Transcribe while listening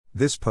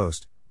This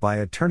post, by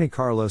attorney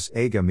Carlos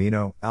A.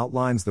 Gamino,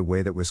 outlines the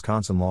way that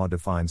Wisconsin law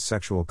defines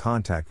sexual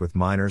contact with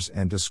minors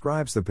and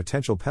describes the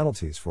potential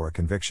penalties for a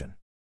conviction.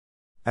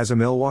 As a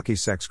Milwaukee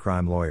sex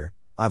crime lawyer,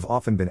 I've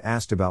often been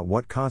asked about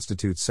what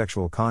constitutes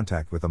sexual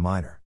contact with a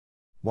minor.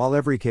 While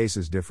every case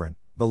is different,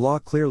 the law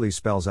clearly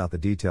spells out the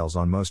details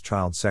on most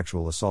child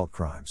sexual assault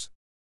crimes.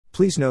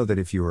 Please know that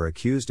if you are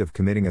accused of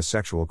committing a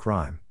sexual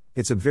crime,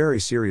 it's a very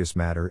serious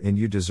matter and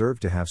you deserve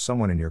to have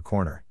someone in your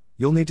corner.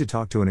 You'll need to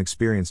talk to an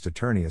experienced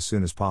attorney as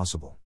soon as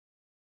possible.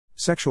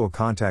 Sexual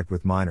contact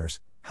with minors,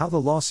 how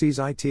the law sees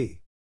it.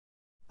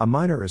 A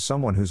minor is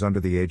someone who's under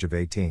the age of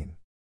 18.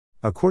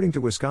 According to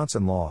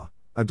Wisconsin law,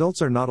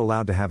 adults are not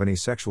allowed to have any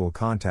sexual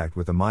contact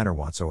with a minor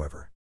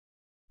whatsoever.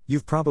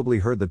 You've probably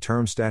heard the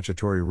term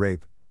statutory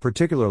rape,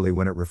 particularly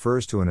when it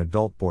refers to an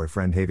adult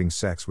boyfriend having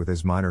sex with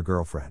his minor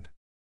girlfriend.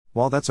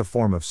 While that's a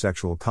form of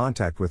sexual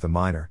contact with a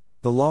minor,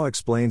 the law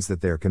explains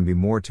that there can be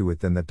more to it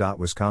than that.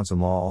 Wisconsin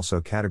law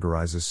also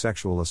categorizes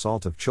sexual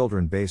assault of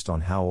children based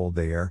on how old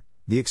they are,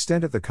 the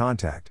extent of the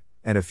contact,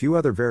 and a few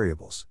other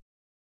variables.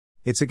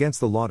 It's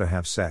against the law to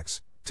have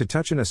sex, to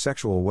touch in a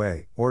sexual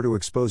way, or to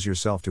expose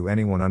yourself to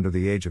anyone under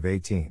the age of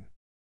 18.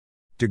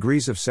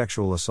 Degrees of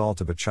sexual assault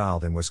of a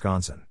child in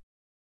Wisconsin.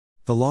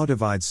 The law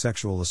divides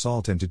sexual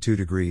assault into 2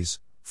 degrees,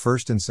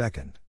 first and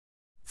second.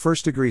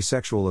 First-degree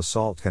sexual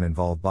assault can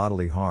involve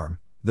bodily harm,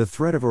 the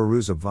threat of or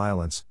ruse of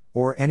violence,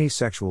 or any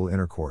sexual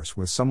intercourse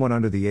with someone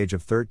under the age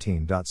of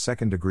 13.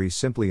 Second-degree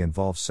simply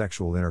involves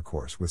sexual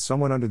intercourse with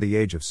someone under the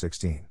age of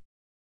 16.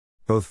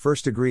 Both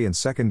first-degree and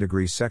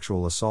second-degree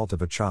sexual assault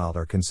of a child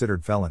are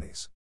considered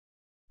felonies.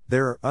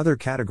 There are other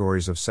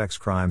categories of sex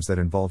crimes that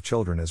involve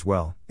children as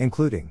well,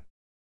 including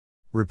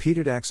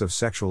repeated acts of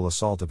sexual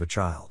assault of a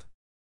child,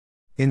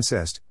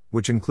 incest,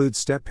 which includes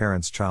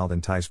step-parents' child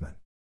enticement,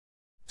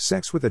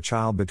 sex with a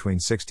child between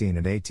 16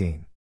 and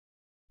 18,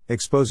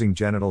 exposing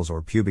genitals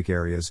or pubic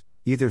areas,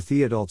 either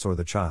the adult's or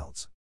the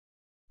child's.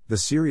 The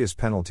serious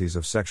penalties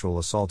of sexual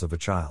assault of a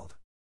child.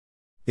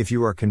 If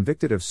you are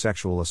convicted of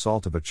sexual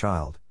assault of a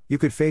child, you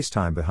could face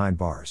time behind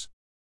bars.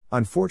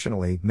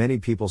 Unfortunately, many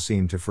people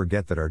seem to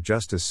forget that our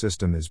justice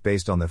system is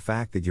based on the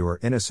fact that you are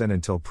innocent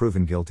until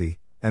proven guilty,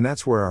 and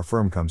that's where our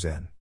firm comes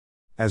in.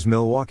 As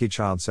Milwaukee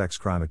child sex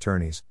crime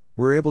attorneys,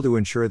 we're able to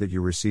ensure that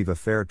you receive a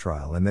fair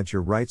trial and that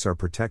your rights are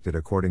protected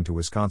according to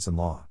Wisconsin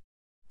law.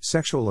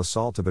 Sexual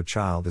assault of a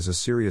child is a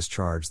serious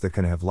charge that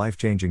can have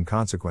life-changing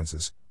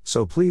consequences,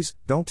 so please,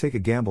 don't take a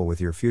gamble with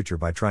your future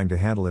by trying to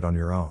handle it on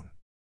your own.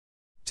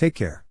 Take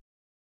care.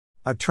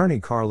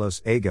 Attorney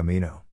Carlos A. Gamino.